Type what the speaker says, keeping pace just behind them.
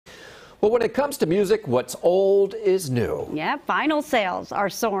But when it comes to music, what's old is new. Yeah, vinyl sales are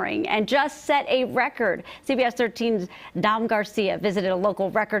soaring and just set a record. CBS 13's Dom Garcia visited a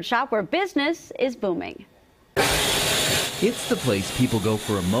local record shop where business is booming. It's the place people go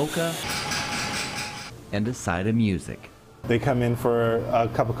for a mocha and a side of music. They come in for a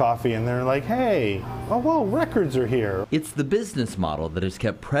cup of coffee and they're like, hey, oh, whoa, records are here. It's the business model that has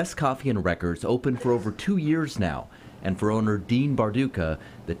kept Press Coffee and Records open for over 2 years now. And for owner Dean Barduca,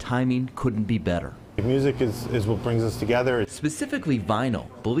 the timing couldn't be better. Music is what brings us together. Specifically vinyl.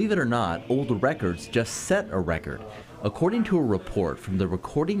 Believe it or not, old records just set a record. According to a report from the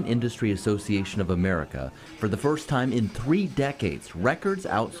Recording Industry Association of America, for the first time in 3 decades, records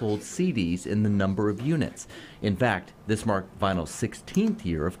outsold CDs in the number of units. In fact, this marked vinyl's 16th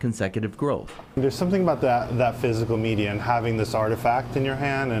year of consecutive growth. There's something about that physical media and having this artifact in your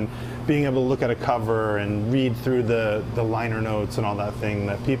hand and being able to look at a cover and read through the liner notes and all that thing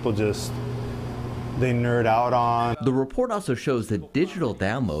that people just, they nerd out on. The report also shows that digital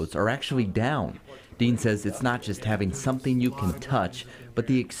downloads are actually down. Dean says it's not just having something you can touch, but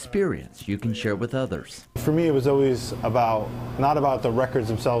the experience you can share with others. For me, it was always about, not about the records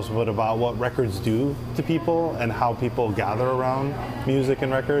themselves, but about what records do to people and how people gather around music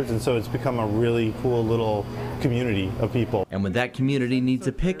and records. And so it's become a really cool little community of people. And when that community needs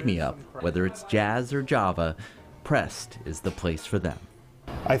a pick-me-up, whether it's jazz or Java, Pressed is the place for them.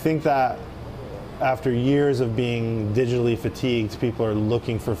 I think that after years of being digitally fatigued, people are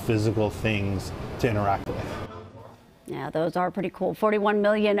looking for physical things to interact with. Yeah, those are pretty cool. 41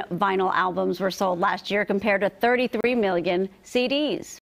 million vinyl albums were sold last year compared to 33 million CDs.